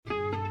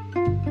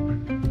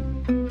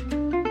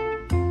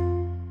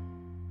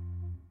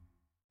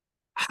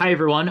Hi,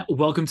 everyone.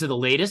 Welcome to the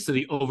latest of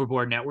the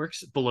Overboard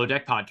Network's Below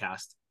Deck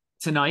podcast.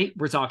 Tonight,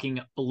 we're talking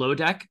Below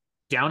Deck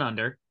Down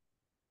Under,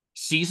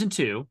 Season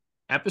 2,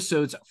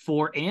 Episodes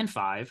 4 and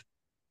 5,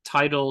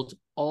 titled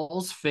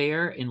All's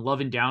Fair in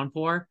Love and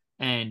Downpour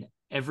and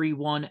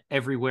Everyone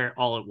Everywhere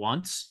All at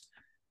Once.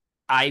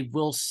 I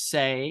will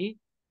say,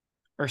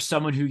 or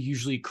someone who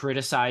usually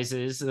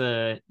criticizes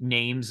the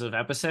names of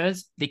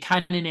episodes, they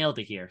kind of nailed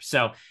it here.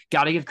 So,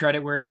 got to give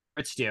credit where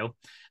it's due.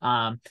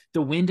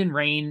 The wind and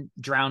rain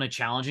drown a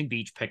challenging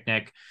beach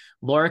picnic.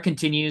 Laura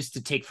continues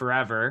to take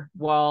forever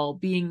while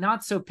being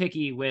not so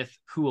picky with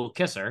who will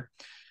kiss her.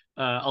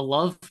 A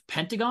love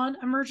pentagon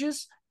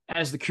emerges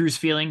as the crew's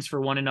feelings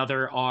for one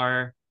another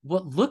are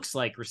what looks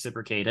like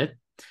reciprocated.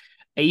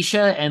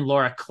 Aisha and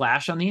Laura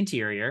clash on the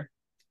interior.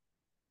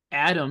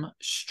 Adam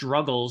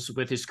struggles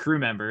with his crew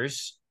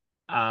members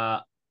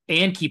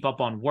and keep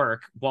up on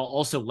work while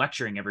also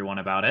lecturing everyone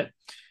about it.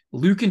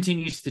 Lou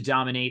continues to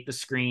dominate the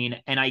screen,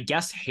 and I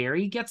guess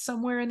Harry gets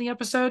somewhere in the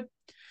episode.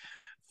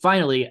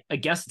 Finally, a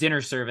guest dinner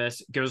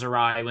service goes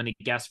awry when the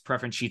guest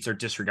preference sheets are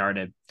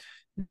disregarded.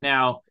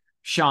 Now,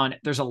 Sean,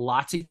 there's a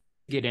lot to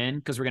get in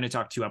because we're going to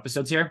talk 2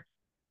 episodes here.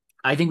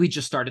 I think we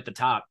just start at the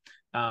top.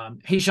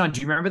 Hey, Sean,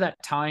 do you remember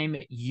that time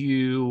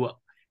you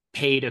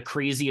paid a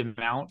crazy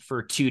amount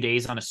for 2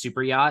 days on a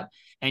super yacht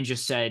and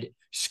just said,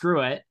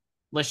 screw it,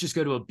 let's just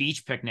go to a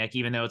beach picnic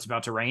even though it's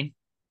about to rain?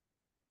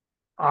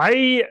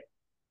 I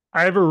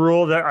I have a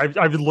rule that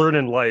I've learned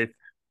in life.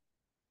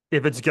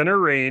 If it's gonna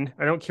rain,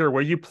 I don't care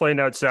what you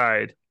plan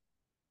outside.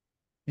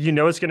 You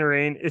know it's gonna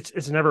rain.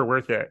 It's never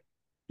worth it.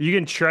 You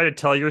can try to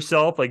tell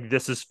yourself like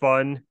this is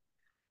fun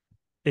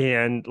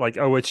and like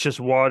oh it's just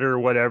water or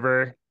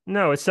whatever.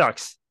 No, it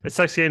sucks. It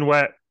sucks getting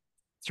wet.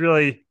 It's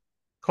really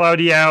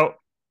cloudy out.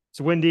 It's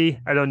windy.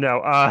 I don't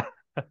know.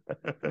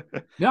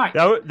 No,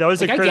 That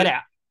was a I get credit. it.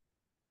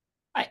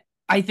 I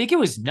I think it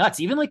was nuts.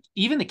 Even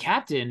the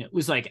captain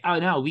was like, "Oh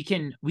no, we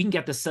can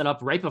get this set up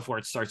right before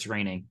it starts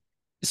raining."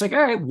 It's like,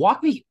 all right,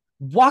 walk me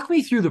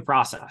through the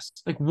process.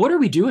 Like, what are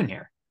we doing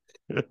here?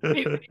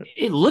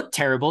 It looked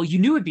terrible. You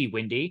knew it'd be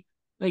windy.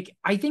 Like,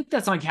 I think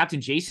that's on Captain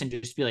Jason to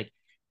just be like,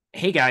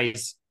 "Hey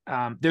guys,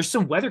 there's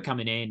some weather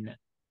coming in.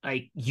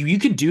 Like, you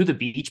can do the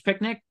beach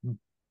picnic,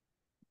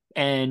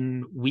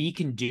 and we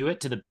can do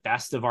it to the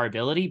best of our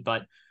ability,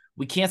 but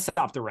we can't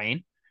stop the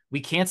rain. We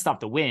can't stop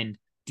the wind.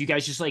 Do you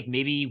guys just like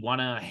maybe want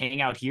to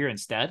hang out here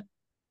instead?"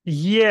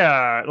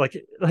 Yeah, like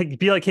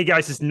be like, hey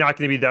guys, it's not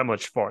going to be that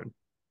much fun.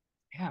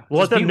 Yeah,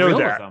 We'll let just be them know real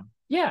with that. them.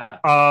 Yeah.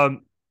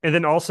 And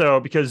then also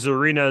because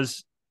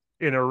Zarina's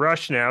in a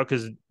rush now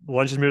because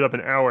lunch has moved up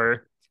an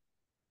hour,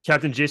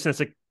 Captain Jason has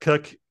to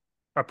cook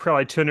a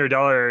probably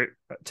 $200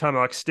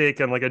 tomahawk steak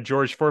on like a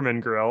George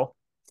Foreman grill.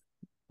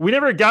 We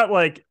never got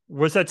like,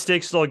 was that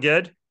steak still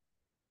good?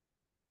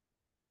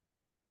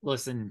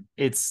 Listen,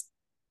 it's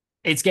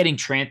getting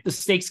the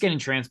steak's getting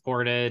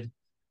transported.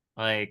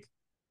 Like,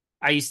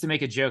 I used to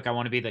make a joke. I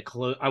want to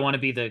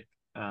be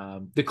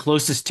the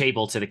closest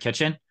table to the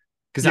kitchen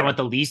because Yeah, I want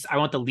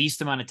the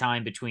least amount of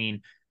time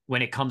between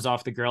when it comes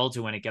off the grill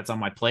to when it gets on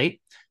my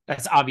plate.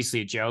 That's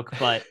obviously a joke,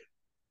 but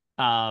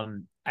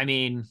I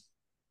mean,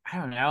 I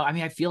don't know. I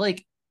mean, I feel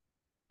like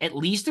at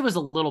least it was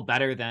a little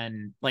better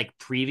than like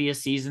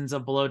previous seasons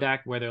of Below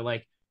Deck where they're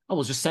like, oh,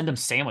 we'll just send them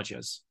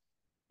sandwiches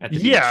at the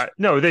yeah. beach.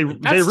 No, Like, they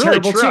that's really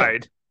terrible too.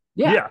 tried.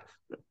 Yeah.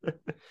 Yeah,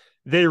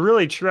 they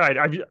really tried.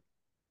 I'm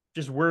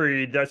just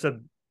worried that's a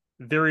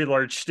very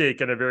large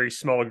steak and a very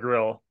small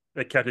grill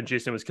that Captain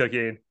Jason was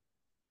cooking.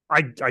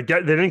 I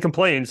get they didn't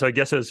complain, so I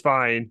guess it was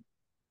fine.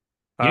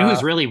 You know Uh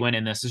who's really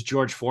winning this is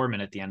George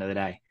Foreman at the end of the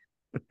day.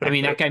 I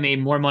mean, that guy made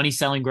more money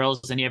selling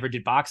grills than he ever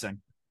did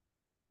boxing.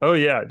 oh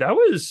yeah, that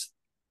was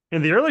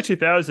in the early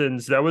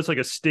 2000s. That was like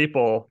a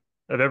staple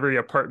of every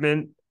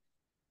apartment.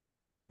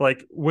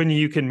 Like when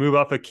you can move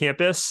off a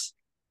campus,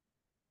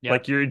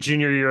 like Yep. your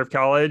junior year of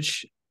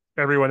college,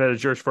 everyone had a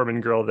George Foreman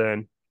grill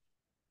then.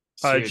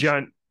 It's huge.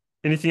 John,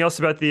 anything else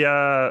about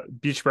the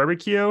beach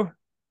barbecue?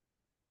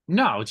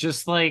 No, it's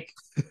just like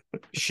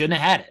shouldn't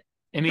have had it.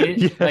 I mean,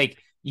 Yeah, like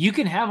you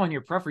can have on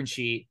your preference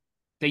sheet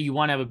that you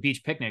want to have a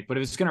beach picnic, but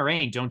if it's gonna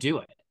rain, don't do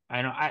it.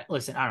 I don't. I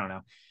listen. I don't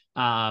know.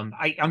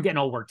 I'm getting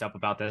all worked up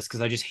about this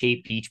because I just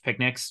hate beach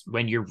picnics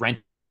when you're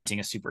renting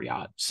a super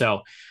yacht.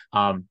 So,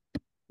 um,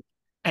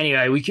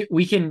 anyway,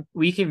 we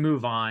can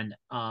move on.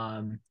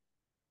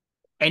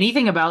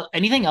 Anything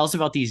else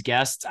about these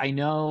guests? I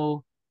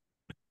know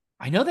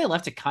they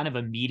left a kind of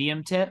a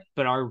medium tip,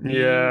 but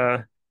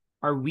yeah,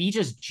 are we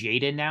just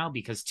jaded now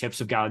because tips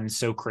have gotten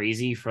so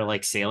crazy for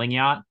like sailing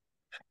yacht?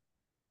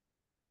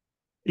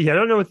 yeah. I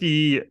don't know what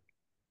the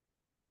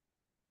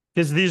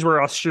because these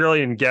were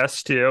Australian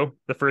guests too.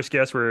 The first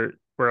guests were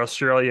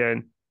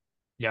Australian,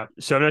 Yep.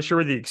 so I'm not sure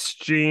what the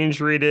exchange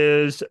rate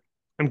is.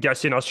 I'm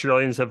guessing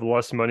Australians have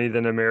less money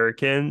than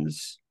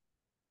Americans.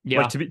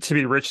 Like Yeah. to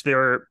be rich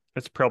there,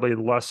 it's probably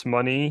less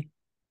money.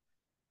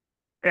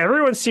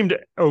 Everyone seemed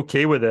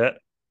okay with it,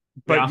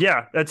 but Yeah.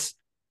 yeah, that's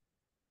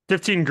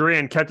 15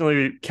 grand. Captain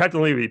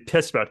Lee would be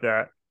pissed about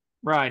that.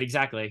 Right,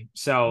 exactly.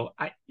 So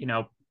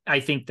I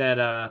think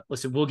that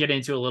listen, we'll get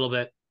into a little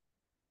bit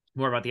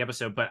more about the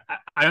episode, but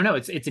I don't know.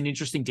 It's an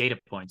interesting data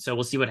point. So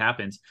we'll see what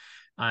happens.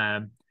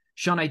 Um,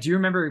 Sean, I do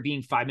remember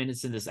being 5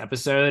 minutes in this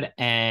episode,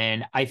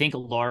 and I think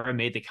Laura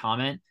made the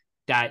comment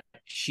that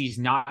she's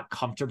not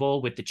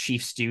comfortable with the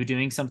chief stew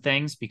doing some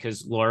things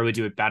because Laura would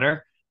do it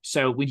better.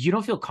 So when you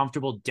don't feel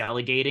comfortable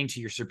delegating to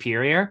your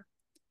superior,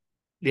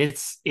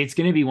 it's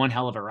going to be one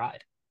hell of a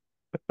ride.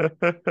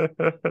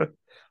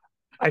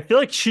 I feel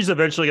like she's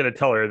eventually going to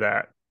tell her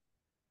that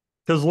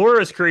because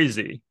Laura is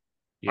crazy.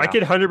 I Yeah.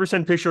 could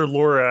 100% picture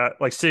Laura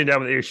like sitting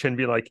down with Aisha and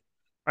being like,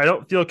 I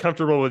don't feel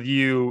comfortable with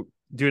you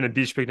doing a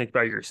beach picnic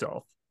by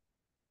yourself.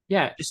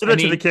 Yeah. She said I that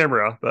to the mean,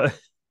 camera, but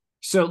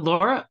so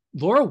Laura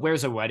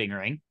wears a wedding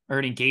ring or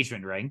an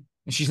engagement ring,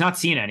 and she's not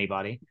seeing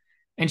anybody.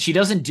 And she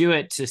doesn't do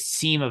it to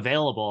seem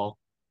available.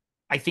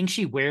 I think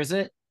she wears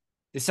it.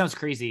 This sounds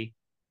crazy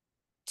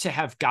to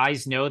have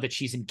guys know that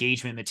she's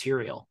engagement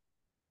material.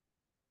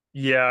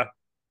 yeah.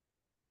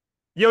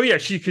 Yo, yeah,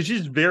 because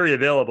she's very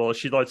available.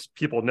 She lets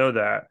people know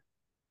that.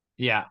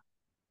 Yeah.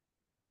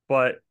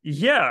 But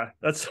yeah,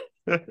 that's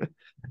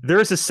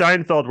there's a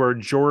Seinfeld where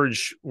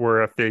George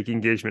wore a fake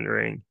engagement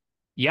ring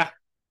Yeah.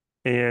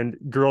 and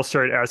girls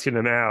started asking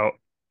him out.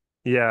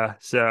 Yeah,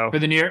 so For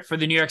the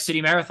New York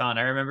City Marathon.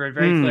 I remember it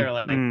very mm,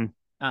 clearly.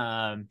 mm.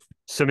 Um,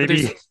 So but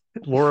there's maybe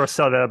Laura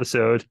saw that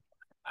episode.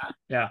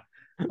 yeah.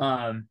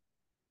 Um,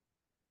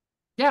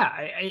 yeah,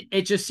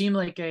 it just seemed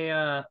like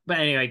a but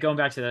anyway, going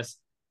back to this,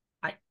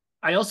 I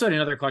I also had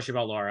another question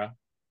about Laura.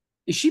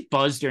 Is she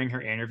buzzed during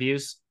her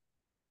interviews?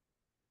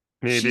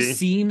 She Maybe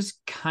seems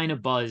kind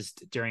of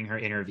buzzed during her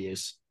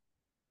interviews.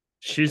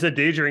 she's a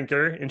day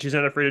drinker and she's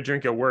not afraid to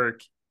drink at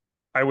work.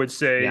 I would Yeah.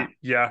 say,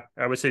 yeah,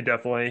 I would say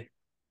definitely.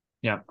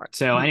 Yeah.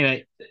 So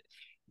anyway,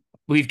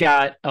 we've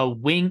got a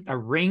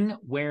ring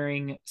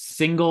wearing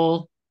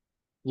single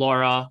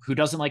Laura who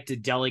doesn't like to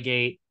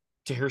delegate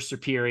to her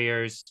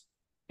superiors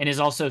and is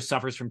also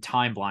suffers from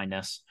time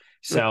blindness.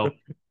 So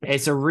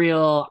it's a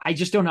real I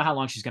just don't know how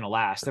long she's gonna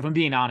last. If I'm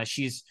being honest,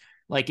 she's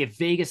like if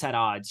Vegas had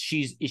odds,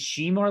 is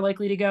she more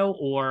likely to go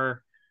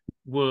or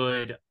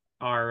would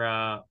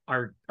our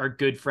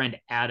good friend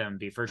Adam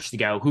be first to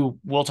go, who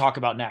we'll talk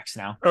about next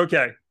now.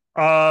 Okay.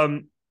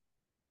 Um,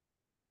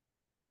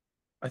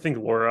 I think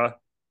Laura.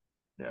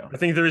 Yeah. I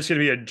think there's going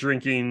to be a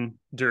drinking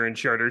during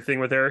charter thing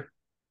with her.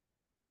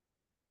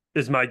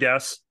 Is my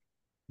guess.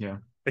 Yeah.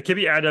 It could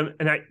be Adam,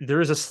 and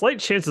there is a slight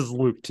chance it's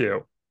Luke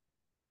too.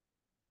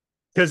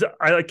 Because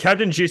I like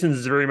Captain Jason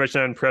is very much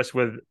not impressed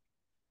with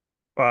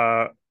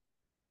uh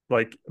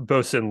like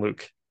Bosa and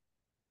Luke.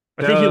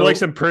 I think he likes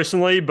So him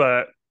personally,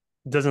 but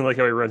doesn't like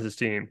how he runs his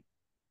team.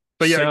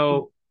 But yeah,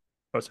 so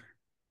oh, sorry.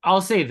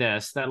 I'll say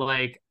this that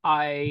like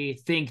I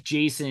think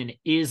Jason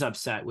is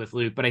upset with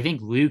Luke, but I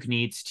think Luke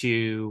needs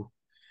to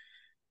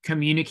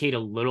communicate a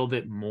little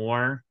bit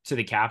more to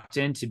the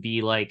captain to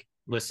be like,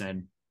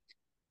 listen,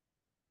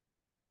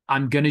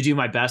 I'm going to do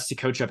my best to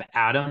coach up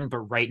Adam, but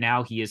right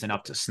now he isn't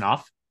up to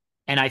snuff.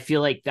 And I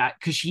feel like that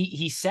because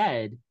he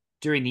said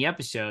during the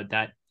episode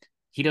that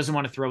he doesn't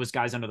want to throw his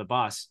guys under the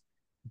bus,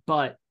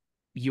 but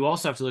you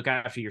also have to look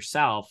after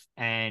yourself.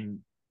 And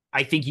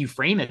I think you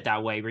frame it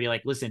that way where you're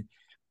like, listen,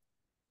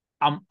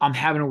 I'm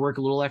having to work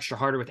a little extra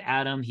harder with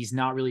Adam. He's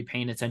not really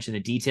paying attention to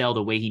detail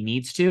the way he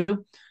needs to,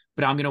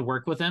 but I'm going to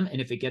work with him. And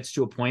if it gets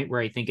to a point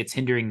where I think it's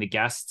hindering the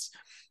guests'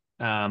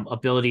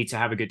 ability to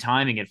have a good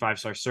time and get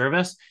 5-star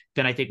service,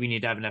 then I think we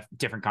need to have a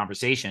different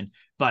conversation.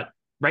 But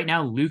right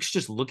now, Luke's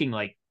just looking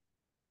like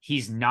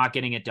he's not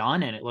getting it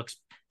done, and it looks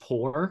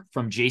poor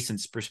from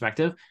Jason's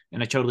perspective.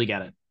 And I totally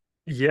get it.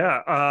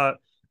 Yeah,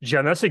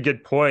 Jen, that's a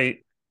good point.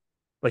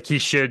 Like he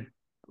should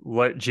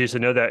let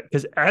Jason know that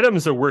because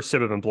Adam's the worst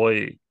type of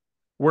employee,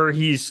 where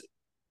he's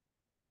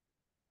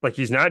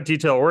not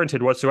detail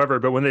oriented whatsoever.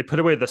 But when they put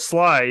away the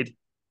slide,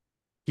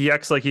 he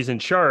acts like he's in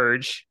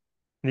charge,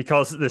 and he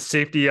calls the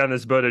safety on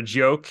this boat a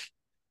joke.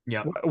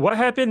 Yeah. What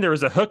happened? There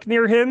was a hook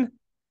near him.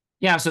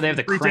 Yeah. So they have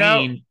the Freaked out.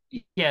 crane.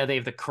 Yeah. They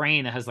have the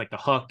crane that has like the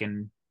hook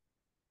and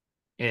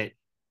it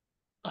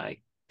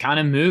like kind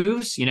of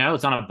moves,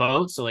 it's on a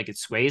boat. So like it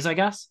sways, I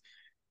guess.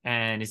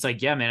 And it's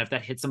like, yeah, man, if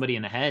that hits somebody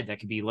in the head, that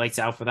could be lights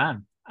out for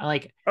them.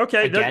 Okay,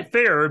 I that's get,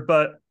 fair,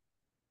 but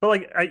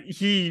like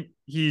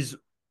he's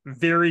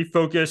very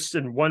focused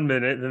in 1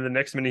 minute, and then the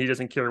next minute he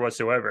doesn't care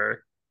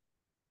whatsoever.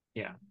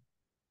 yeah.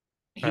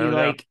 I He don't know.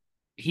 like,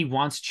 he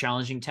wants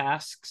challenging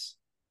tasks,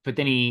 but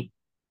then he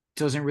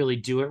doesn't really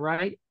do it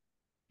right.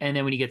 And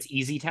then when he gets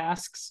easy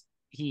tasks,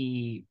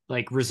 he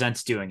like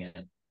resents doing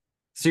it.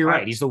 So you're I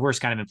right. He's the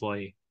worst kind of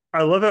employee.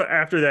 I love how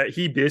after that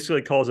he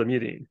basically calls a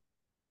meeting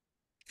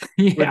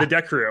with the Yeah.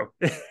 deck crew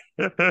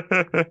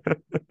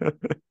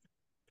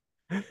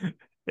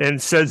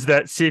and says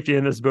that safety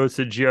in this boat's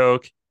a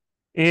joke.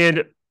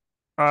 And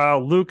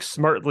Luke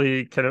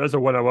smartly kind of has a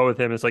one-on-one with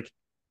him. It's like,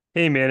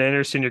 hey man, I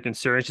understand your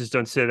concerns. Just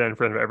don't say that in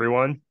front of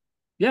everyone.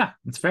 Yeah.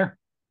 It's fair.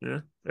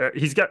 Yeah,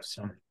 he's got.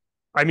 So,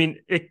 I mean,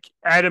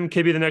 Adam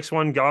could be the next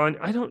one gone.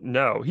 I don't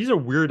know. He's a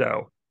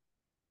weirdo.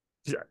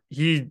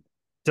 He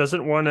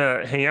doesn't want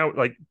to hang out,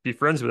 like be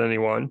friends with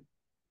anyone.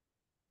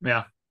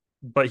 yeah.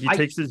 but he I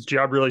takes his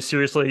job really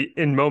seriously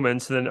in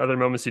moments, and then other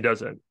moments he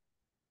doesn't.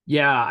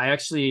 yeah, I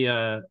actually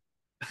I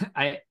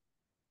I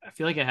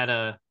feel like I had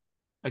a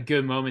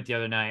good moment the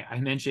other night. I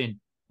mentioned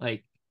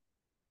like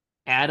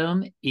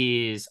Adam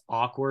is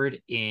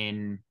awkward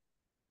in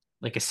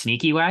like a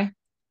sneaky way,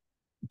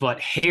 but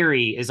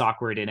Harry is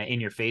awkward in a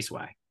in your face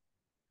way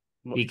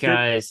Good.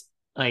 because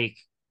like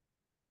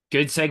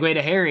good segue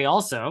to Harry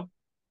also,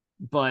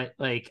 but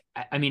like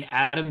I mean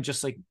Adam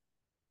just like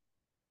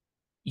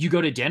you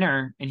go to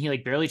dinner and he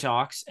like barely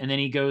talks and then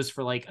he goes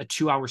for like a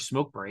 2 hour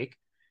smoke break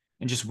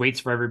and just waits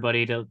for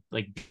everybody to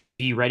like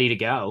be ready to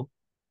go.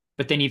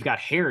 But then you've got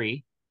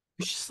Harry,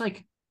 who's just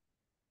like,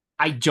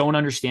 I don't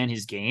understand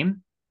his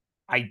game.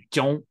 I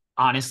don't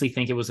honestly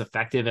think it was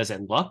effective as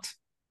it looked.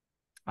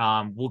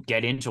 We'll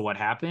get into what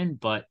happened,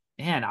 but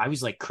man, I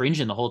was like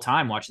cringing the whole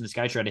time watching this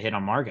guy try to hit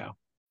on Margot.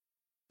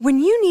 When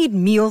you need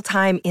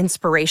mealtime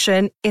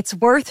inspiration, it's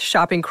worth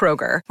shopping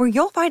Kroger, where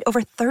you'll find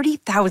over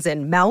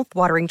 30,000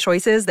 mouthwatering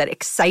choices that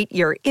excite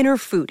your inner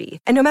foodie.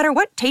 And no matter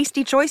what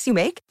tasty choice you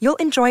make, you'll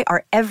enjoy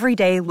our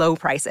everyday low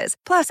prices,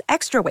 plus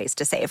extra ways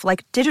to save,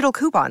 like digital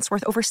coupons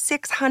worth over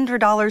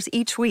 $600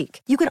 each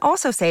week. You can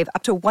also save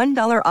up to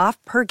 $1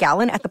 off per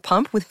gallon at the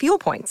pump with fuel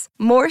points.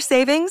 More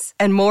savings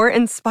and more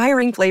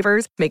inspiring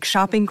flavors make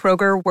shopping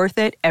Kroger worth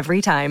it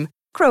every time.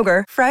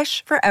 Kroger,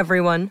 fresh for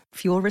everyone.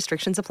 Fuel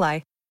restrictions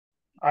apply.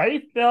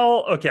 I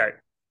felt okay.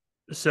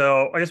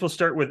 So I guess we'll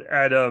start with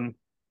Adam.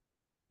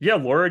 Yeah,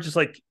 Laura just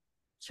like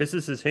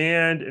kisses his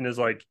hand and is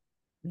like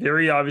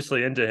very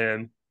obviously into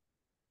him.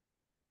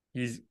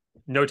 He's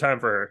no time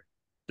for her.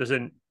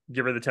 Doesn't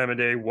give her the time of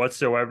day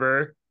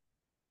whatsoever,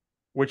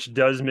 which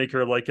does make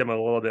her like him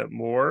a little bit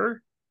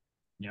more.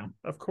 Yeah.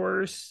 Of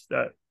course,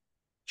 that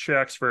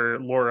tracks for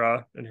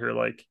Laura and her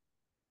like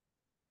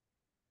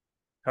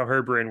how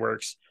her brain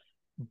works.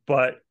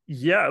 But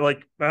yeah,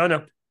 like I don't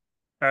know.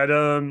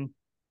 Adam,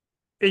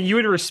 and you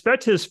would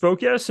respect his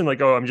focus and like,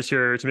 oh, I'm just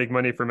here to make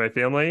money for my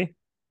family.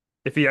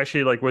 If he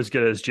actually like was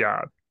good at his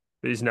job,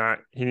 but he's not.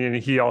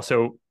 He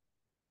also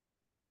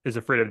is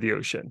afraid of the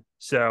ocean.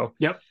 So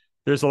Yep.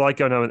 there's a lot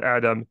going on with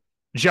Adam.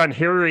 John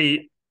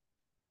Harry,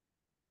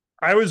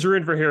 I was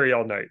rooting for Harry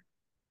all night.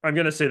 I'm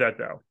gonna say that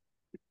though.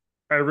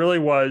 I really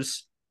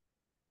was.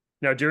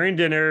 Now during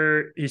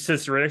dinner, he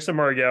sits right next to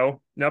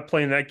Margot, not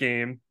playing that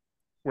game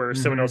where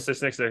someone Mm-hmm. else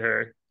sits next to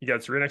her. He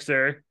gets right next to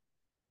her.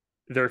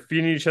 They're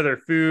feeding each other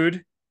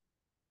food.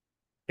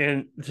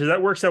 And so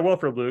that works out well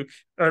for Luke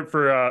or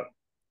for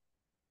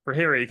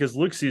Harry, because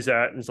Luke sees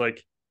that and is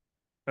like,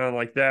 I don't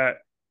like that.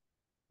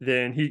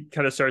 Then he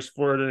kind of starts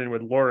flirting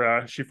with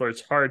Laura. She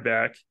flirts hard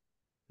back.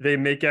 They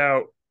make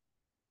out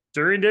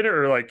during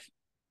dinner or like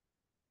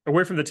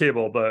away from the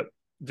table, but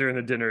during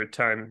the dinner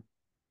time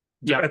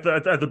Yep.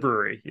 at the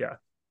brewery. Yeah.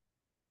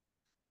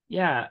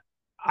 Yeah.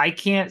 I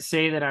can't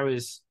say that I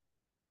was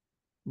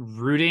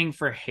rooting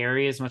for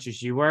Harry as much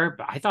as you were,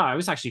 but I thought I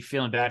was actually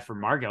feeling bad for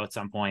Margot at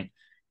some point.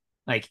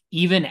 Like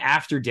even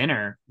after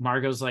dinner,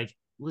 Margot's like,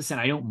 listen,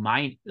 I don't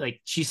mind.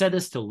 Like she said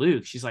this to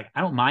Luke. She's like,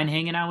 I don't mind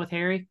hanging out with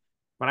Harry,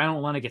 but I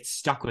don't want to get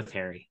stuck with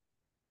Harry.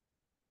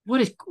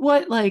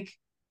 What like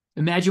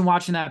imagine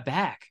watching that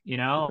back, you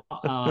know?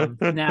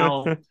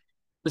 Now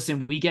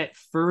listen, we get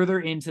further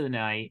into the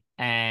night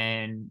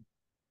and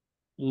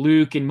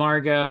Luke and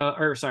Margot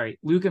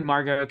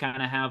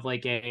kind of have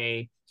like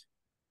a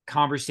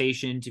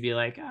conversation to be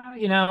like, oh,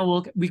 you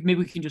know, maybe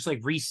we can just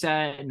like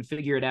reset and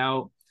figure it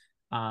out.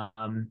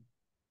 Um,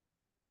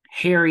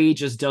 Harry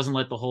just doesn't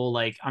let the whole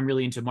like I'm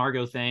really into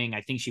Margot thing.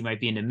 I think she might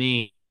be into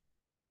me.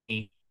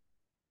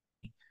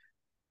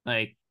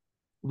 Like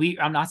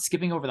I'm not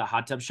skipping over the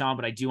hot tub, Sean,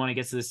 but I do want to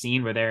get to the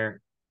scene where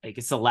they're like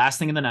it's the last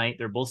thing in the night.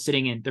 They're both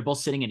sitting and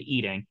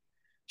eating.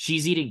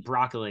 She's eating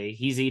broccoli.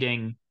 He's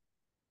eating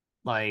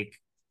like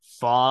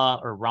pho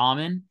or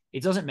ramen.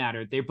 It doesn't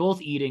matter. They're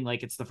both eating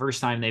like it's the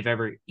first time they've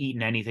ever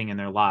eaten anything in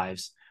their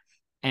lives.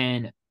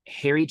 And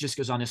Harry just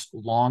goes on this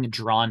long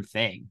drawn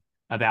thing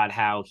about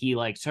how he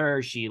likes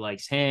her, she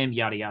likes him,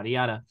 yada yada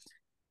yada.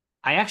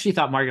 I actually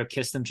thought Margot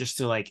kissed him just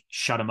to like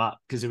shut him up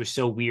because it was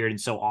so weird and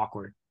so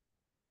awkward.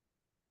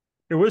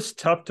 It was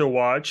tough to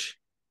watch.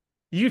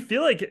 You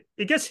feel like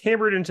it gets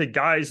hammered into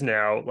guys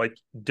now, like,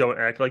 don't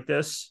act like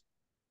this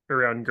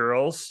around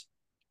girls.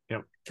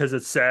 Yep. Because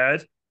it's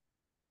sad.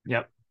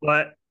 Yep.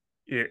 But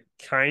it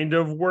kind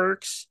of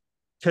works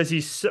because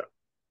he's so,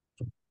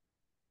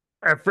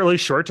 at really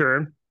short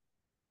term.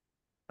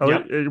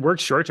 Yep. It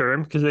works short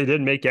term because they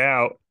did make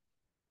out.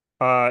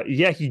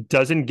 Yeah, he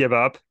doesn't give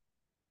up.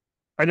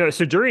 I know.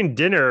 So during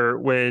dinner,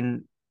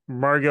 when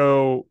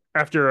Margot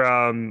after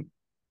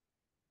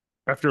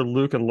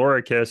Luke and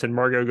Laura kiss, and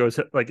Margot goes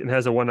like and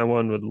has a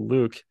one-on-one with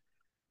Luke.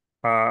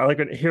 I like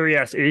when Harry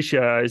asks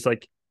Aisha, is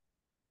like, "Do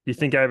you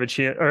think I have a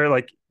chance?" Or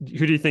like,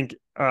 "Who do you think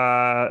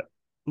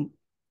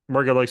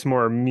Margot likes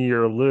more, me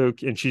or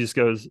Luke?" And she just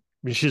goes, I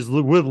mean, "She's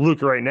with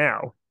Luke right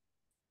now,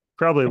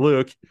 probably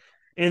Luke,"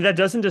 and that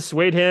doesn't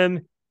dissuade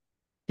him.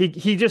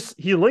 He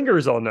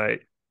lingers all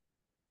night,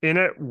 and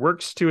it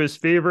works to his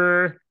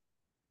favor.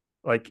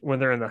 Like when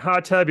they're in the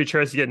hot tub, he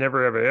tries to get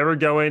never ever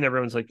going.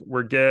 Everyone's like,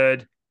 we're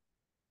good.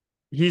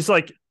 He's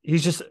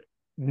just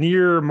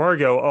near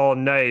Margot all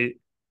night.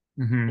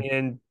 Mm-hmm.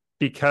 And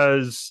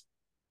because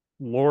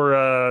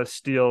Laura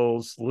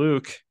steals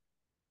Luke,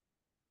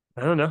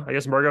 I don't know. I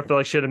guess Margot felt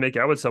like she had to make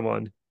out with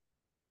someone.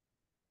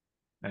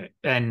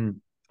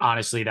 And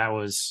honestly, that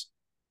was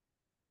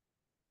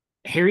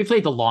Harry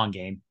played the long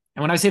game.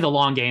 And when I say the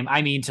long game,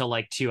 I mean till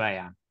like 2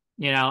 a.m.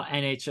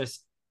 And it's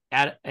just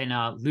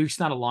Luke's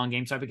not a long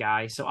game type of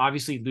guy. So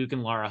obviously Luke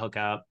and Laura hook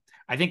up.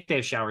 I think they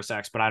have shower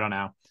sex, but I don't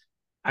know.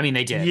 I mean,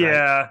 they did, right?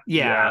 Yeah,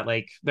 Yeah.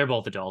 like they're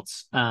both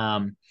adults.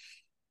 And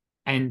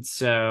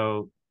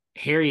so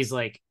Harry's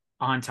like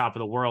on top of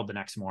the world the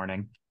next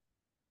morning.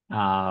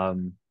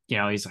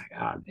 He's like,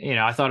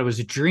 I thought it was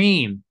a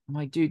dream. I'm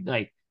like, dude,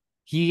 like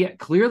he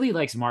clearly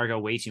likes Margot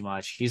way too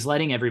much. He's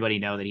letting everybody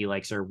know that he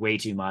likes her way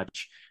too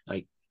much.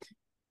 Like,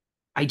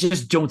 I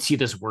just don't see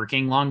this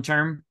working long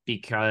term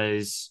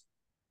because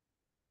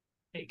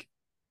like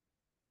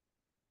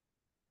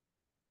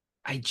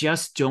I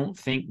just don't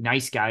think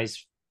nice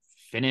guys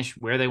finish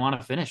where they want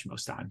to finish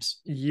most times.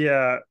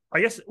 Yeah.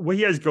 I guess what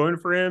he has going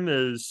for him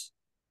is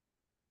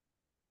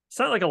it's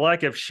not like a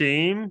lack of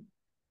shame,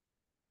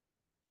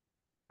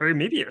 or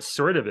maybe it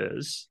sort of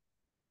is.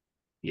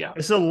 Yeah.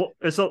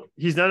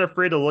 He's not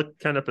afraid to look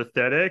kind of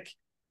pathetic,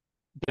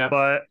 Yep.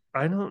 but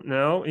I don't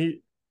know.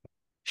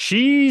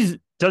 She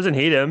doesn't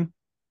hate him.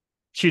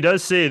 She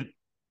does say,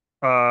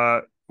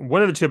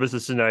 one of the two of us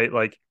is tonight,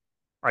 like,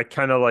 I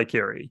kind of like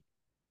Harry.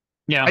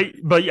 Yeah.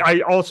 But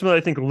I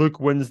ultimately think Luke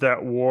wins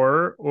that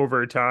war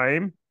over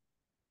time.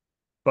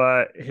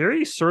 But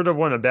Harry sort of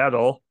won a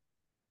battle,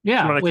 if you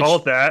Yeah. want to call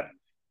it that.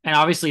 And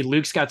obviously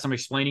Luke's got some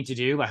explaining to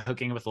do by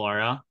hooking with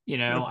Laura.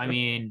 I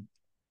mean,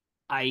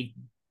 I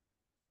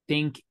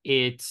think uh,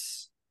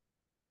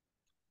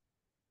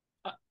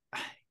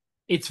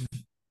 it's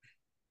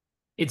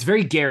it's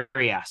very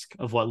Gary-esque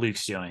of what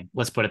Luke's doing.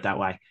 Let's put it that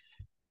way.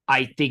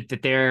 I think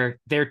that they're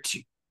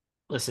two.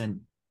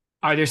 Listen,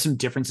 are there some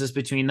differences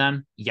between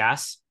them?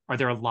 Yes. Are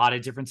there a lot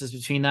of differences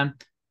between them?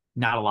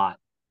 Not a lot.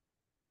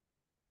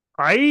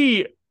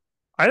 I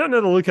I don't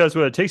know that Luke has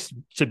what it takes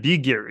to be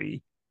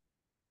Gary.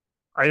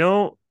 I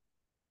don't.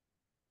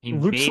 He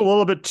Luke's a made.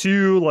 little bit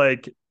too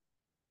like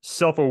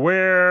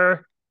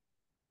self-aware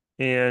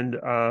and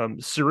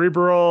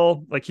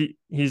cerebral. Like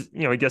he's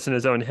he gets in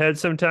his own head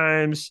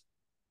sometimes.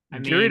 I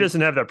Gary mean,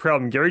 doesn't have that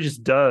problem. Gary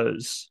just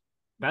does.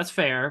 that's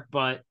fair,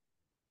 but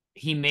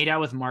he made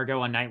out with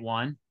Margot on night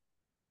one,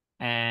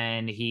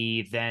 and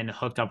he then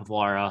hooked up with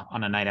Laura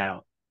on a night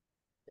out.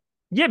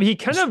 Yeah, but he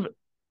kind of.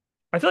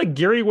 I feel like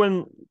Gary,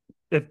 when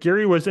if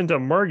Gary was into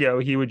Margot,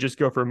 he would just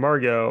go for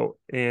Margot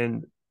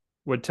and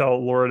would tell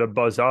Laura to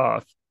buzz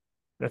off.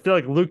 I feel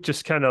like Luke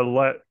just kind of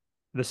let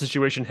the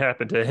situation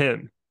happen to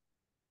him.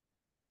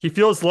 He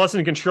feels less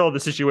in control of the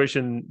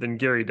situation than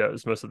Gary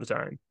does most of the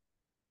time.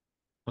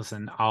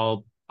 Listen,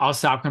 I'll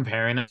stop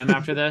comparing them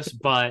after this,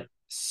 but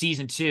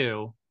season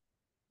two,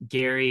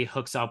 Gary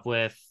hooks up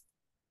with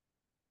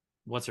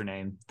what's her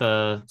name?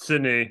 The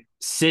Sydney.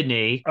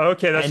 Sydney.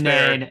 Okay, that's And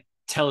fair. then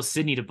tells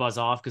Sydney to buzz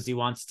off because he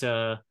wants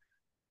to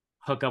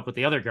hook up with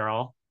the other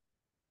girl.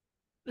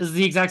 This is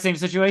the exact same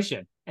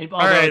situation. And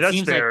All although right, that's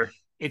fair.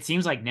 it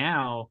seems like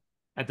now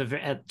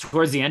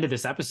towards the end of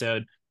this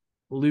episode,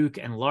 Luke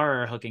and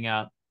Laura are hooking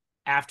up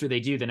after they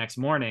do the next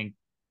morning.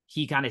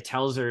 He kind of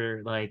tells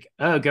her like,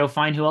 "Oh, go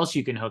find who else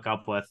you can hook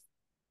up with,"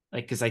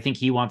 like because I think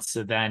he wants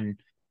to then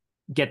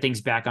get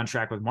things back on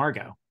track with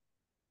Margot.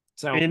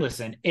 So And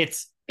listen,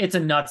 it's a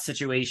nuts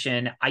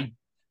situation.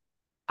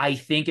 I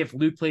think if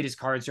Luke played his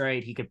cards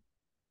right, he could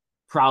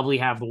probably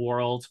have the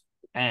world.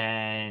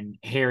 And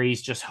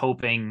Harry's just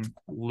hoping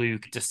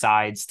Luke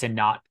decides to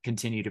not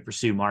continue to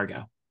pursue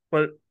Margot.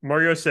 what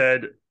Margot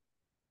said,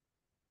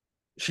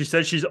 she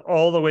said she's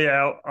all the way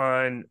out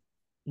on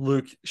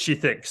Luke. She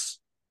thinks.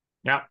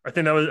 Yeah. I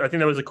think that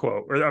was a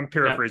quote, or I'm Yeah.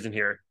 paraphrasing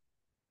here.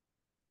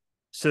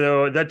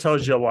 So that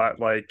tells you a lot.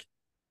 Like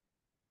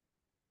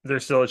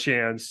there's still a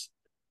chance.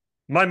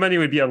 My money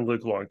would be on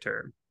Luke long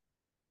term.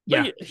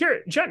 Yeah. But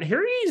here, John,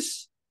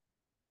 Harry's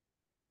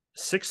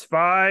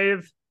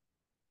 6'5".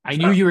 I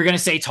knew you were going to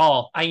say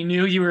tall. I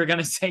knew you were going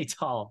to say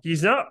tall.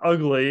 He's not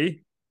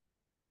ugly.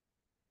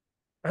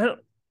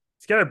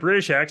 He's got a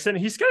British accent.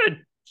 He's got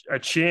a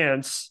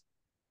chance.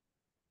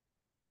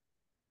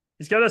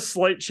 He's got a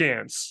slight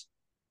chance.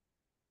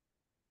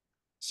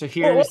 So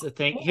here's the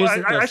thing. Here's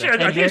the actually, I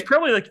think it's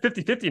probably like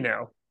 50-50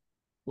 now.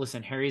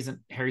 Listen, Harry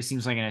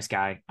seems like a nice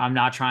guy. I'm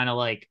not trying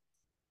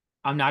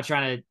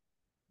to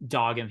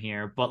dog him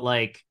here, but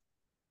like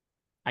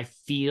I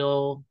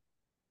feel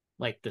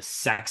like the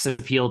sex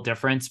appeal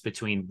difference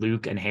between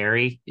Luke and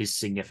Harry is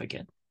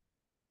significant.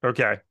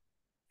 Okay.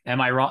 Am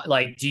I wrong?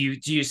 Like, do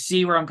you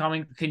see where I'm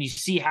coming? Can you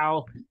see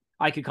how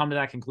I could come to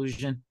that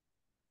conclusion?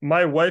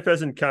 My wife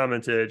hasn't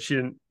commented. She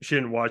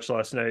didn't watch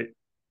last night.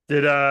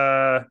 Did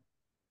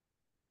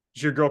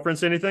your girlfriend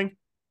say anything?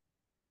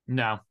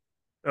 No,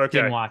 Okay.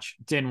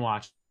 didn't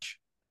watch.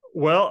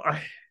 Well,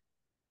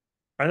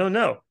 I don't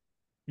know.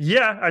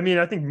 Yeah, I mean,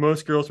 I think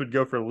most girls would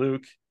go for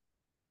Luke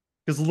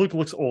because Luke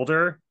looks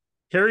older.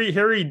 Harry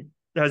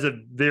has a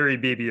very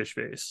babyish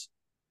face.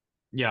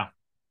 Yeah.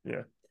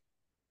 Yeah.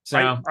 I, So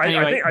I, I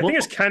anyway, think I think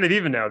it's kind of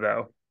even now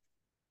though.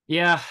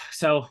 yeah.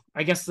 So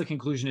I guess the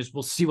conclusion is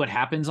we'll see what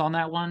happens on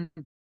that one.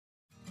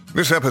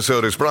 This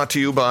episode is brought to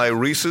you by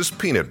Reese's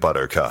Peanut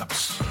Butter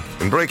Cups.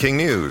 In breaking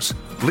news,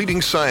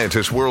 leading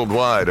scientists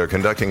worldwide are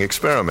conducting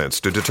experiments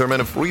to determine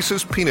if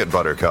Reese's Peanut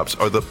Butter Cups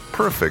are the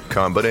perfect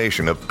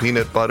combination of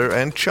peanut butter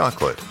and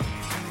chocolate.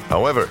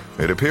 However,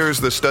 it appears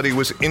the study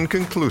was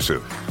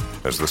inconclusive,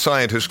 as the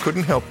scientists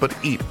couldn't help but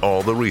eat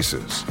all the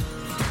Reese's.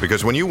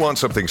 Because when you want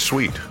something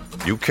sweet,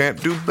 you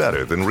can't do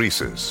better than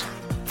Reese's.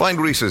 Find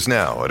Reese's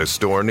now at a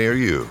store near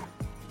you.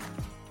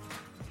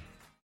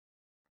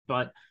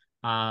 But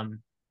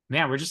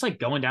man, we're just like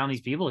going down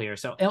these people here.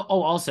 So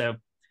also,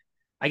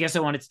 I guess I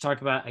wanted to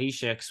talk about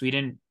Aisha because we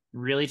didn't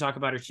really talk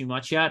about her too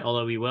much yet,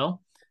 although we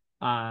will.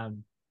 I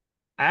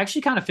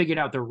actually kind of figured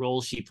out the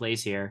role she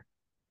plays here.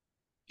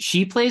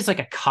 She plays like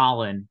a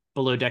Colin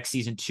Below Deck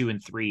season 2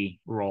 and 3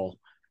 role.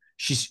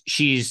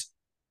 She's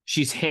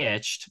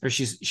hitched, or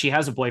she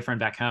has a boyfriend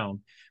back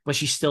home, but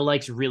she still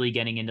likes really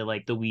getting into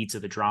like the weeds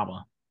of the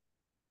drama.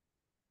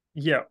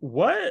 Yeah,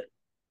 what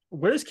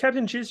does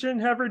Captain Jason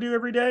have her do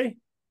every day?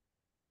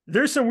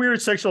 There's some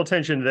weird sexual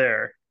tension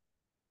there.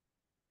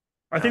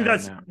 I think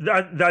that's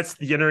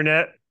the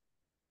internet,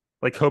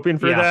 like hoping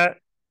for that.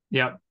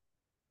 Yeah.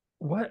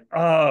 What?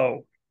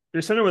 Oh,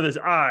 there's something with his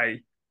eye.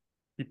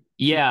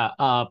 Yeah,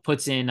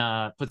 puts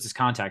his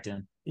contact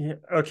in. Yeah.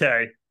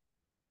 Okay.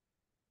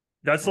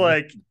 That's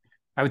like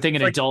I would think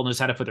an like, adult knows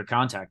how to put their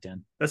contact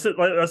in. That's it.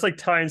 That's like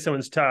tying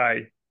someone's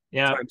tie.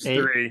 Yeah, times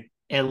 3.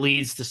 It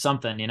leads to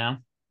something, you know.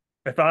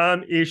 If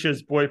I'm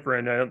Isha's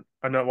boyfriend, I'm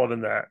not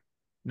loving that.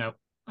 Nope,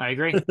 I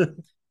agree.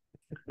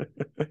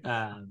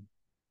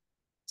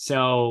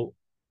 So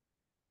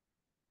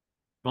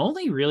I've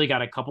only really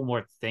got a couple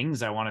more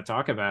things I want to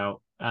talk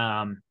about.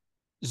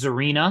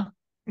 Zarina.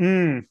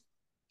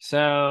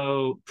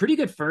 So pretty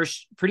good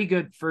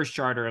first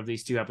charter of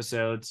these 2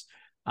 episodes.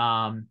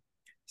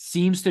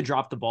 Seems to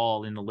drop the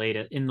ball in the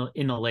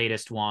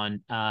latest one.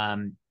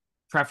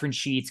 Preference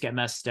sheets get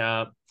messed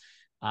up.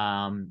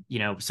 Some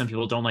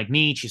people don't like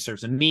meat. She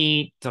serves them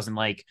meat, doesn't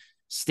like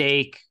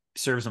steak,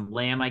 serves them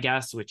lamb, I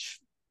guess,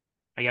 which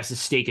I guess is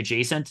steak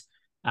adjacent.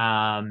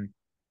 And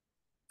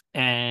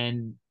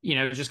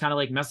just kind of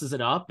like messes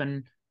it up,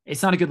 and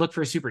it's not a good look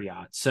for a super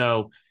yacht.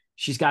 So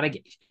she's got to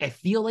I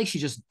feel like she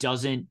just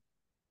doesn't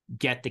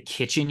get the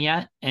kitchen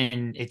yet,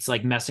 and it's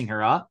like messing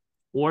her up,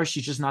 or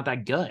she's just not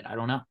that good. I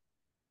don't know.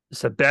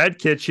 It's a bad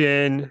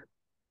kitchen,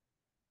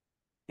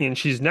 and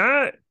she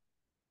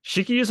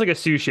could use like a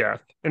sous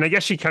chef, and I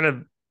guess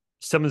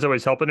someone's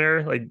always helping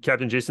her, like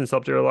Captain Jason's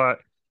helped her a lot.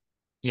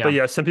 Yeah. But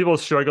yeah, some people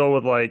struggle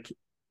with like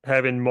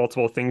having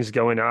multiple things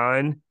going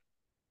on,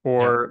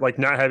 or like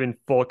not having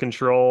full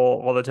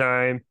control all the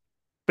time.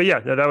 But yeah,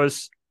 no,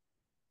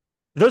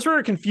 those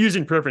were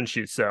confusing preference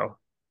sheets though.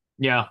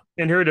 Yeah.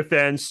 In her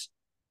defense,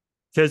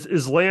 because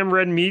is lamb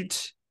red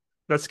meat?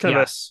 That's kind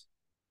of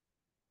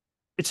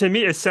to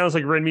me, it sounds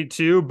like red meat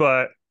too,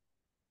 but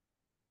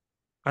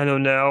I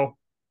don't know.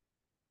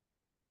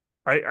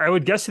 I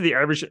would guess to the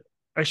average,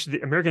 actually,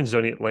 the Americans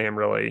don't eat lamb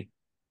really.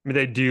 I mean,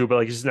 they do, but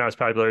like it's just not as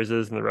popular as it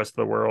is in the rest of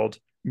the world.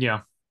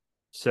 Yeah.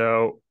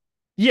 So,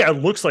 yeah,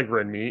 it looks like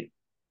red meat.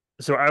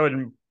 So I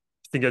would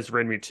think it's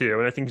red meat too,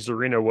 and I think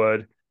Zarina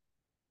would.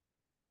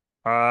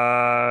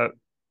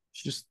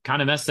 She just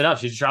kind of messed it up.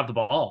 She just dropped the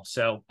ball.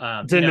 So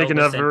didn't make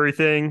enough of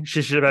everything.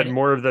 She should have had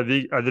more of the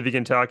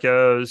vegan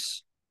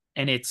tacos.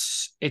 And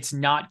it's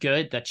not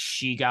good that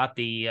she got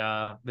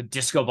the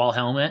disco ball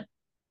helmet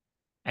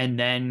and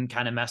then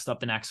kind of messed up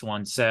the next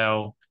one.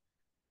 So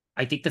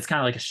I think that's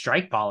kind of like a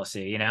strike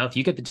policy. If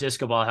you get the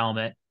disco ball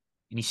helmet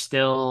and you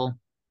still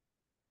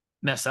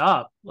mess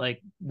up,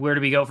 like where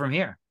do we go from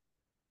here?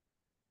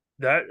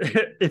 That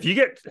if you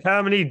get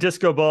how many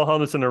disco ball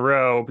helmets in a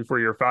row before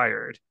you're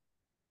fired,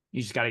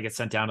 you just got to get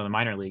sent down to the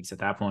minor leagues at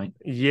that point.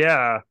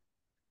 Yeah.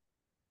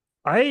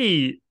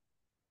 I'm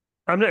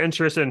not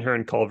interested in her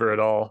and Culver at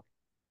all.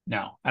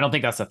 No, I don't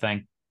think that's a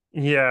thing.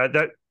 Yeah,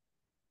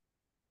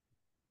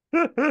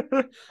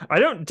 I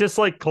don't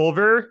dislike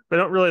Culver, but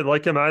I don't really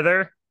like him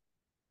either.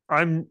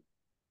 I'm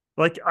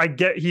like, I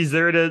get he's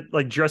there to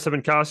like dress up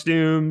in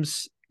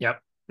costumes.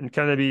 Yep. And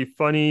kind of be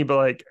funny, but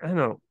like, I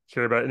don't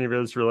care about any of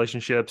those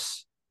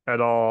relationships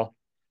at all.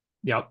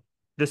 Yep.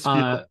 This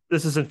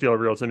doesn't feel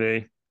real to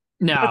me.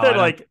 No,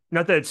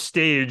 not that it's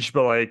staged,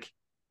 but like,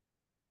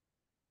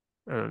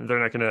 they're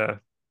not gonna.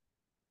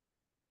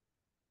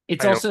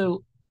 It's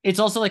also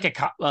like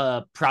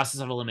a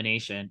process of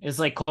elimination. It's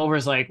like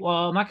Culver's like,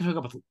 well, I'm not gonna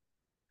hook up with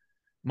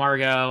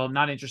Margot. I'm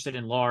not interested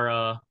in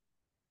Laura.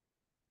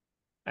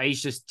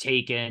 Aisha's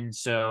taken,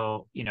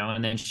 so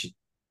and then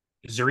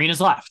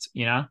Zarina's left.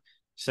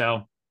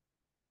 So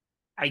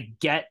I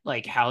get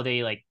like how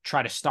they like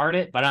try to start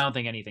it, but I don't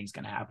think anything's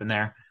gonna happen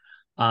there.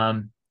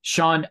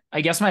 Sean,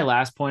 I guess my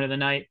last point of the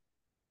night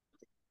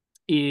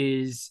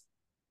is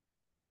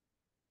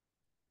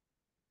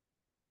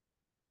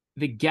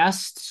the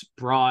guests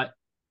brought,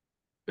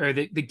 or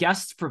the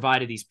guests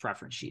provided these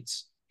preference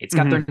sheets. It's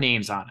got Mhm. their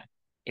names on it.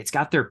 It's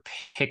got their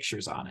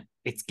pictures on it.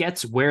 It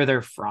gets where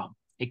they're from.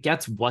 It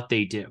gets what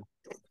they do.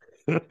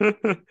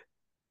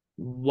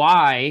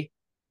 Why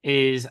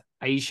is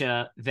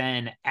Aisha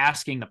then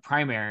asking the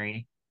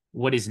primary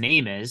what his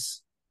name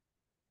is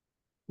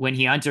when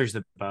he enters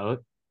the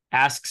boat,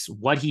 asks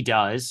what he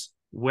does,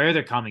 where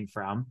they're coming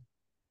from?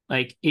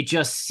 Like, it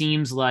just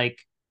seems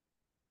like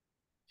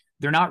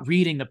they're not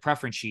reading the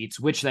preference sheets,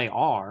 which they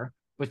are,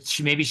 but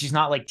maybe she's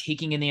not like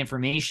taking in the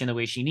information the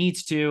way she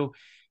needs to.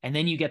 And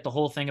then you get the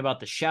whole thing about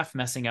the chef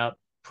messing up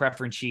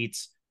preference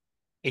sheets.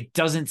 It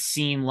doesn't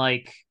seem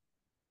like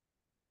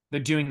they're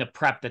doing the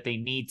prep that they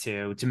need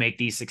to make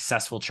these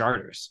successful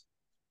charters.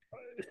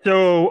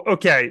 So,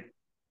 okay,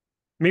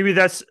 maybe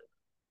that's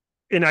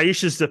in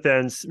Aisha's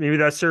defense. Maybe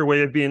that's her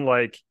way of being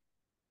like,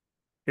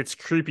 it's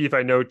creepy if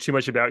I know too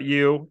much about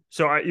you.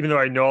 So even though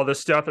I know all this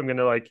stuff, I'm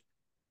gonna like,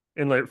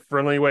 in like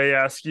friendly way,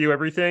 ask you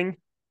everything.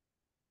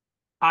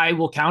 I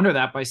will counter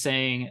that by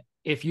saying,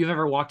 if you've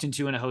ever walked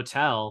into in a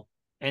hotel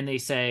and they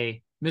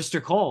say,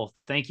 Mr. Cole,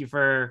 thank you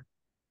for,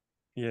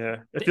 Yeah,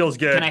 it feels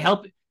good. Can I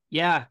help?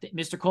 Yeah,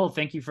 Mr. Cole,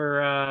 thank you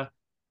for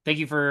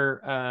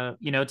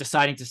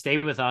deciding to stay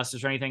with us.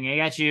 Is there anything I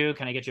get you?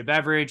 Can I get you a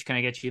beverage? Can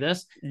I get you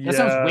this? That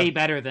sounds way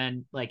better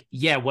than like,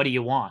 yeah, what do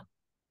you want?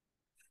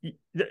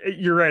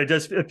 You're right.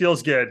 It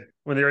feels good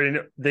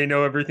when they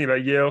know everything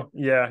about you.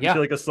 Yeah, you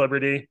feel like a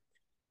celebrity.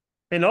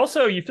 And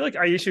also, you feel like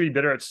Aisha would be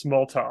better at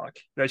small talk,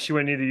 that she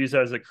wouldn't need to use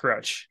that as a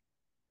crutch.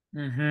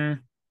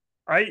 Mm-hmm.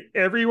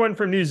 Everyone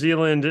from New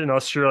Zealand and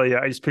Australia,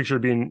 I just picture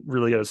being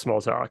really good at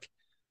small talk.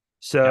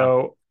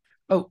 So,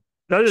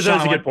 that's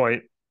a good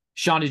point.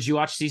 Sean, did you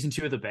watch season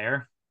 2 of The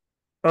Bear?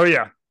 Oh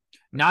yeah,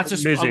 not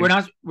just we're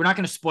not going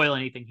to spoil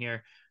anything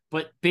here,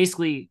 but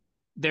basically,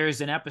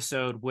 there's an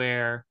episode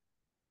where,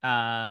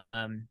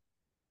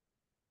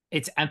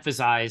 it's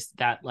emphasized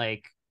that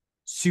like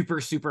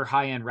super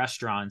high end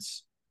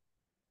restaurants,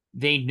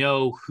 they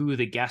know who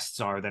the guests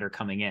are that are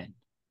coming in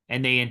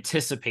and they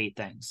anticipate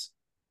things.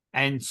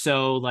 And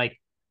so like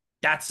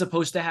that's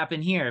supposed to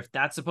happen here. If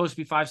that's supposed to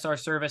be 5-star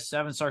service,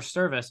 7-star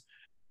service,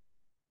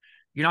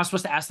 you're not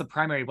supposed to ask the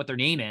primary what their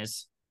name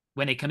is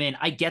when they come in.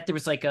 I get there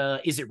was like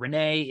is it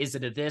Renee? Is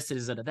it a this?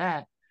 Is it a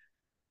that?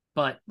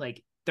 But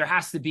like there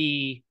has to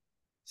be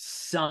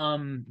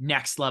some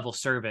next level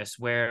service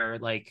where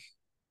like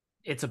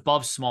it's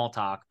above small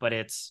talk, but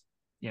it's,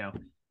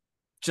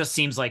 just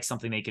seems like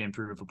something they can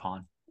improve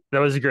upon. That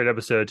was a great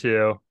episode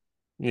too.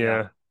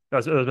 Yeah.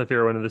 That was my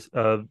favorite one of this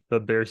the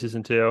Bear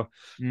season 2.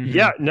 Mm-hmm.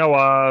 Yeah,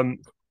 no,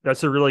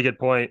 that's a really good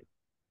point.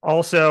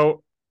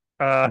 Also,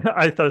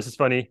 I thought this is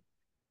funny.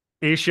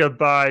 Aisha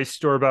buys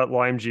store-bought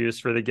lime juice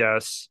for the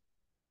guests,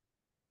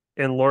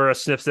 and Laura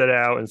sniffs it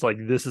out and it's like,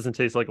 this doesn't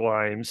taste like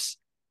limes,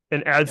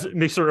 and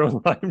makes her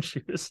own lime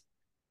juice.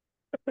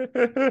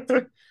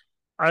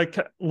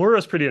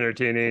 Laura's pretty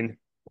entertaining.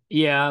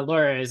 Yeah,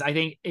 Laura is. I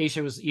think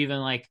Aisha was even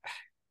like,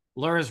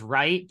 Laura's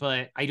right,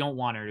 but I don't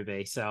want her to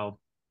be. So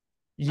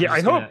yeah,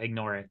 I hope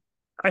ignore it.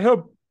 I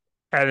hope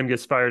Adam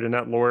gets fired and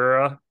not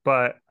Laura,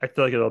 but I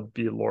feel like it'll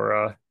be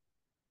Laura.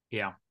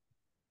 Yeah,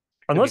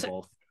 unless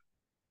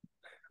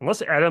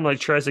Adam like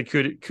tries to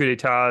coup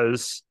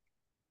d'etats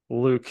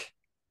Luke,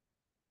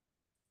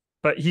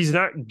 but he's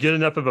not good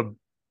enough of a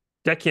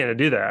deckhand to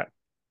do that.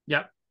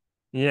 Yep.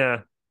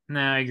 Yeah. No,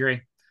 I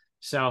agree.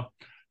 So,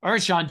 all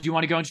right, Sean, do you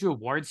want to go into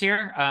awards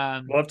here?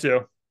 Love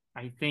to.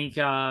 I think.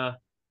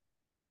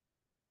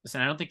 Listen,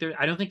 I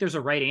don't think there's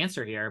a right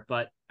answer here,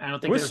 but I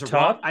don't think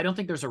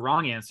there's a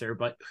wrong answer.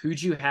 But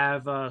who'd you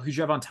have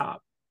on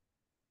top?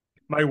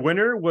 My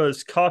winner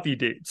was coffee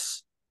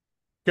dates,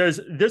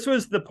 because this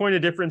was the point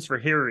of difference for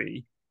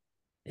Harry.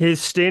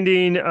 His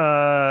standing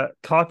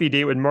coffee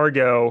date with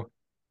Margot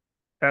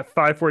at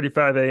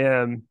 5:45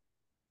 a.m.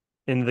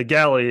 in the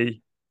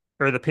galley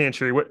or the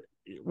pantry,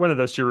 one of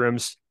those two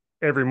rooms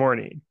every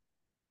morning.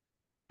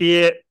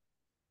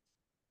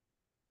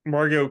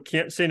 Margot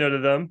can't say no to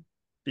them,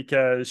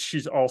 because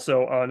she's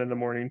also on in the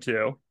morning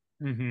too.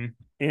 Mm-hmm.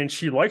 And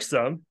she likes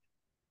them.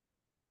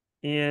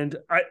 And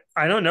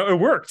I don't know. It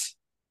worked.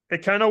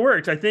 It kind of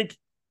worked. I think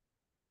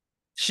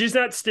she's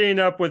not staying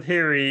up with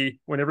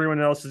Harry when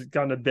everyone else has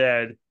gone to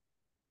bed,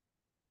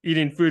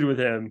 eating food with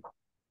him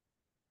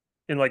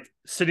and like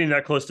sitting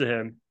that close to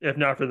him, if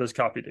not for those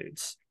coffee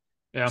dates.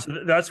 Yeah.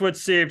 So that's what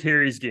saved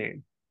Harry's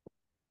game.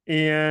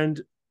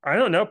 And I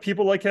don't know.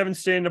 People like having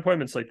standing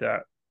appointments like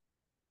that.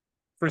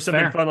 For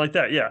something fun like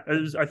that. Yeah.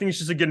 I think it's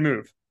just a good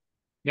move.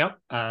 Yep.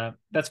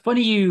 That's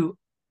funny you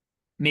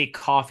make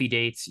coffee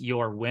dates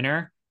your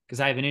winner, because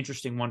I have an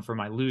interesting one for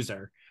my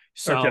loser.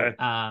 So, okay.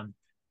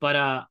 But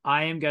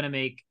I am going to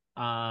make,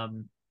 I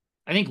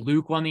think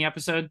Luke won the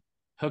episode,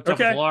 hooked up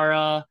with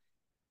Laura,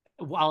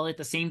 while at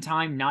the same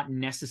time not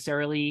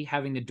necessarily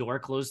having the door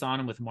closed on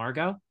him with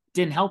Margot.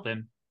 Didn't help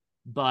him.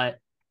 But,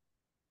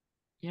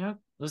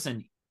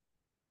 listen,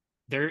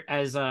 there,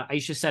 as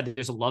Aisha said,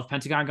 there's a love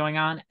pentagon going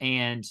on,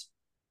 and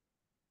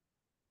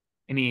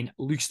I mean,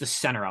 Luke's the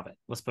center of it.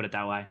 Let's put it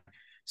that way.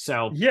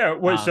 So yeah.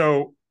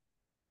 So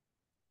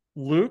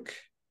Luke,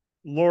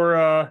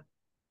 Laura,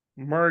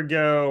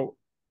 Margot,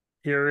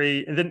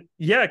 Harry, and then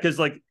because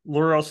like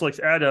Laura also likes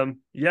Adam.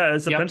 Yeah,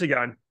 it's the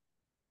Pentagon.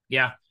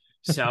 Yeah.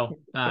 So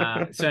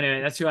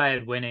anyway, that's who I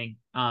had winning.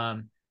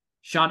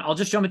 Sean, I'll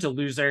just jump into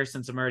loser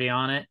since I'm already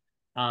on it.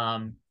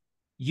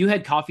 You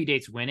had coffee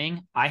dates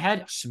winning. I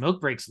had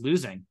smoke breaks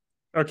losing.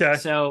 Okay.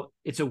 So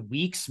it's a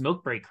weak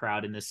smoke break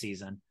crowd in this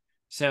season.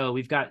 So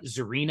we've got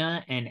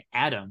Zarina and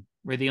Adam.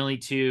 We're the only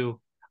two.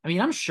 I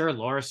mean, I'm sure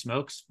Laura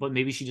smokes, but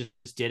maybe she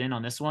just didn't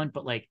on this one.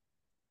 But like,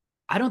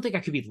 I don't think I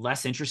could be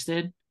less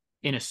interested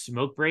in a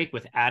smoke break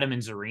with Adam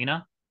and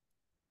Zarina.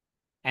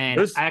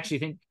 And I actually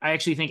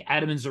think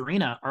Adam and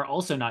Zarina are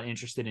also not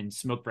interested in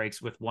smoke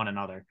breaks with one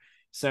another.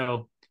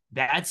 So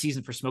bad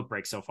season for smoke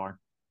breaks so far.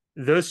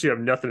 Those two have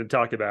nothing to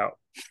talk about.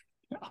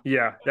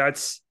 Yeah,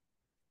 that's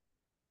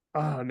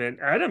man,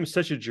 Adam's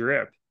such a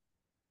drip.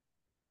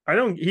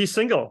 He's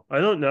single. I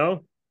don't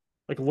know.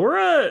 Like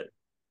Laura,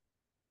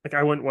 like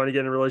I wouldn't want to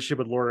get in a relationship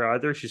with Laura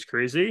either. She's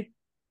crazy.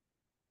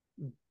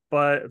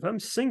 But if I'm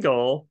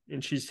single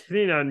and she's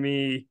hitting on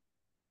me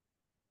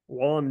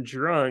while I'm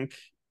drunk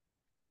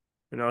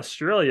in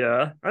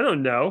Australia, I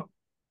don't know.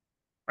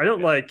 I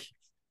don't like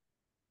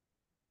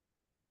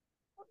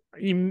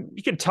you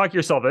can talk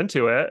yourself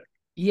into it.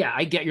 Yeah,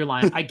 I get your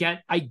line. I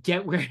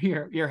get where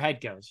your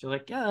head goes. You're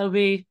like, yeah,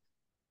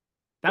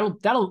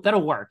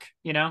 that'll work,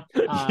 you know?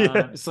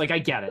 It's like I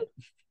get it.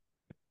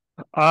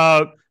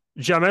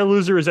 John, my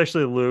loser is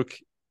actually Luke.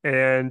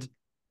 And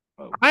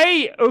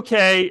I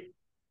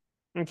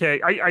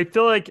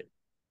feel like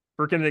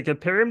we're gonna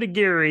compare him to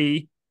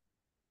Gary.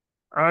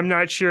 I'm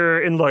not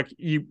sure. And look,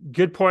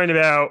 good point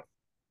about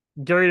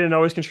Gary didn't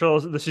always control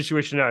the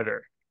situation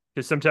either.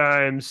 Because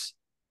sometimes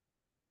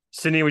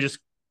Sydney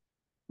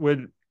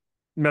would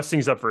mess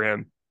things up for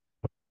him.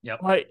 Yep.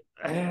 I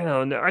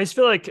don't know. I just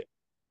feel like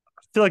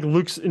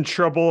Luke's in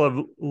trouble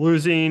of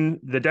losing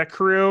the deck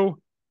crew.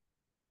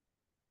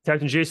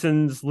 Captain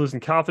Jason's losing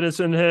confidence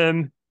in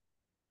him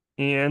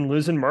and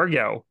losing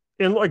Margot.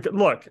 And like,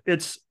 look,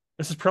 this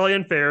is probably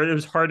unfair. It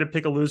was hard to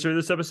pick a loser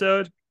this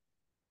episode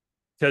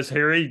because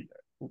Harry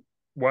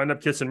wound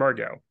up kissing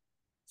Margot.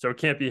 So it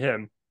can't be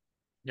him.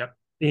 Yep.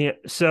 And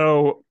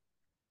so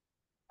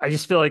I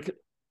just feel like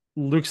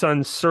Luke's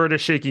on sort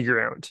of shaky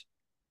ground.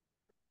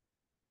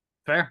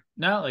 Fair.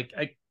 No, like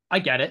I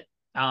get it.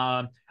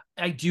 I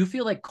do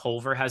feel like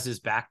Culver has his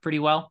back pretty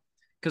well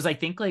because I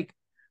think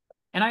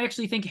and I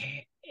actually think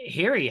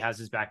Harry has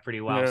his back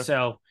pretty well. Yeah.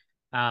 So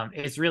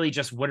it's really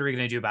just what are we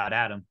going to do about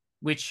Adam,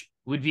 which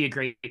would be a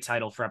great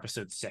title for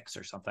episode 6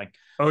 or something.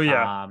 Oh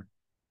yeah.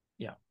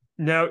 Yeah.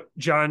 Now,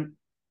 John,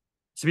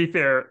 to be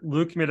fair,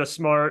 Luke made a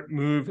smart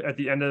move at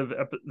the end of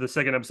the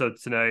second episode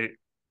tonight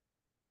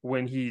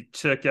when he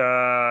took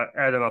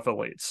Adam off the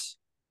lights.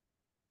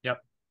 Yep.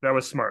 That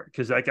was smart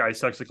because that guy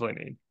sucks at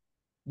cleaning.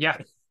 Yeah.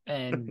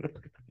 And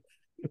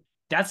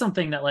that's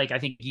something that I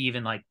think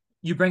even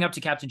you bring up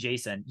to Captain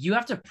Jason, you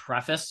have to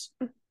preface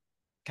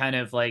kind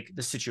of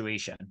the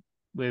situation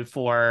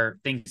before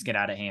things get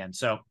out of hand.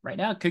 So right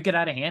now it could get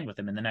out of hand with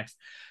him in the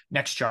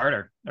next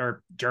charter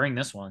or during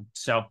this one.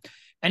 So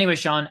anyway,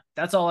 Sean,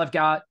 that's all I've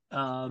got.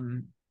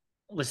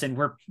 Listen,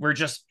 we're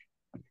just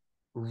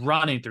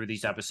running through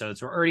these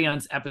episodes. We're already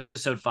on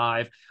episode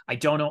 5. I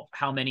don't know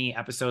how many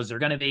episodes they're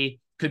going to be.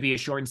 Could be a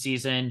shortened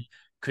season,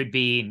 could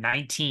be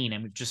 19,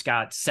 and we've just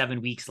got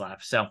 7 weeks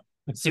left. So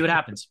let's see what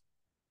happens.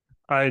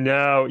 I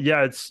know.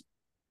 Yeah, it's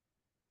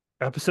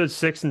episode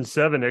 6 and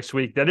 7 next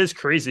week. That is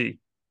crazy.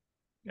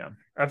 Yeah.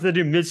 I have to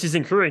do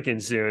mid-season crew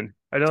rankings soon.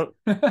 I don't.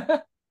 We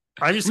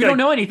don't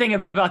know anything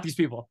about these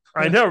people.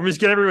 I know. We're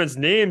just getting everyone's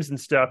names and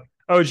stuff.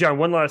 Oh, John,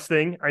 one last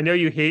thing. I know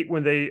you hate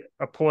when they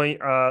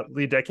appoint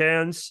lead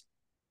deckhands,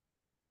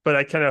 but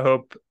I kind of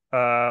hope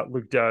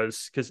Luke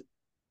does because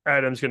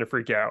Adam's going to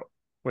freak out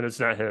when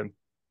it's not him,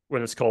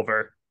 when it's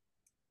Culver.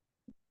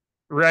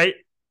 Right?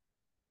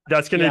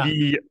 That's going to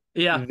be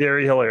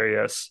very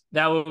hilarious.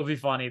 That would be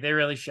funny. They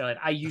really should.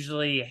 I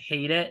usually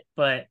hate it,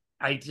 but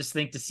I just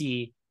think to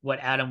see what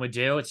Adam would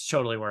do, it's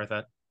totally worth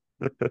it.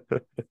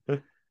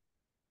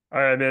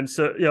 All right, man.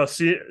 So,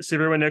 see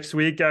everyone next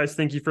week, guys.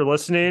 Thank you for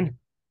listening.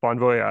 Bon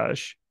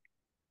voyage.